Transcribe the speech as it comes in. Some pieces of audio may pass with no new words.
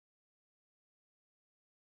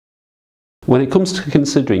When it comes to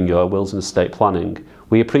considering your wills and estate planning,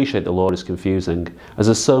 we appreciate the law is confusing, as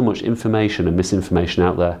there's so much information and misinformation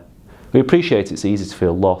out there. We appreciate it's easy to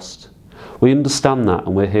feel lost. We understand that,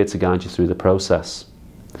 and we're here to guide you through the process.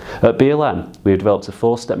 At BLM, we have developed a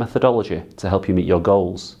 4-step methodology to help you meet your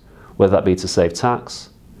goals, whether that be to save tax,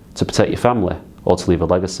 to protect your family, or to leave a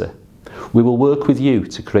legacy. We will work with you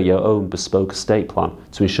to create your own bespoke estate plan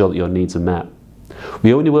to ensure that your needs are met.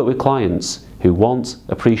 We only work with clients who want,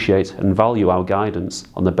 appreciate and value our guidance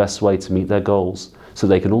on the best way to meet their goals so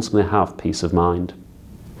they can ultimately have peace of mind.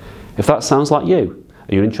 If that sounds like you, and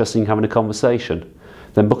you're interested in having a conversation,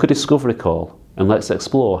 then book a discovery call and let's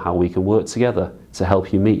explore how we can work together to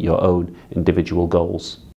help you meet your own individual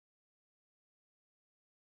goals.